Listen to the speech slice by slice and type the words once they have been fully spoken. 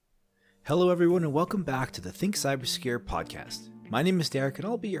Hello, everyone, and welcome back to the Think Cybersecure podcast. My name is Derek, and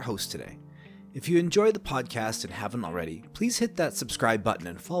I'll be your host today. If you enjoy the podcast and haven't already, please hit that subscribe button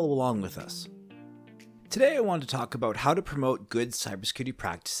and follow along with us. Today, I want to talk about how to promote good cybersecurity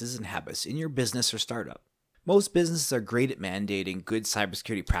practices and habits in your business or startup. Most businesses are great at mandating good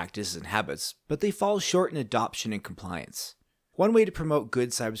cybersecurity practices and habits, but they fall short in adoption and compliance. One way to promote good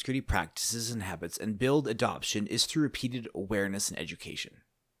cybersecurity practices and habits and build adoption is through repeated awareness and education.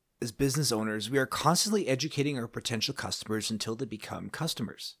 As business owners, we are constantly educating our potential customers until they become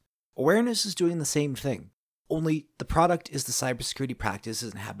customers. Awareness is doing the same thing, only the product is the cybersecurity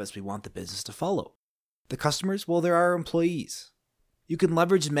practices and habits we want the business to follow. The customers, well, they're our employees. You can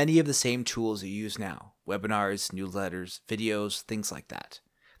leverage many of the same tools you use now, webinars, newsletters, videos, things like that.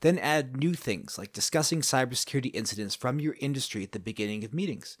 Then add new things like discussing cybersecurity incidents from your industry at the beginning of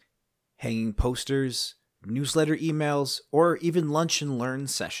meetings, hanging posters, newsletter emails, or even lunch and learn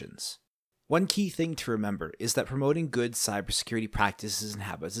sessions. One key thing to remember is that promoting good cybersecurity practices and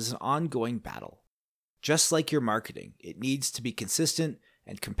habits is an ongoing battle. Just like your marketing, it needs to be consistent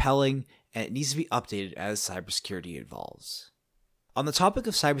and compelling, and it needs to be updated as cybersecurity evolves. On the topic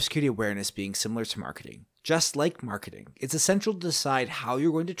of cybersecurity awareness being similar to marketing, just like marketing, it's essential to decide how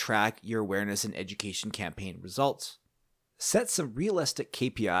you're going to track your awareness and education campaign results. Set some realistic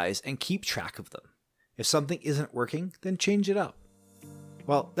KPIs and keep track of them. If something isn't working, then change it up.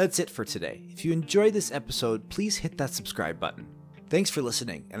 Well, that's it for today. If you enjoyed this episode, please hit that subscribe button. Thanks for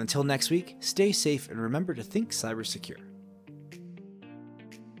listening, and until next week, stay safe and remember to think cybersecure.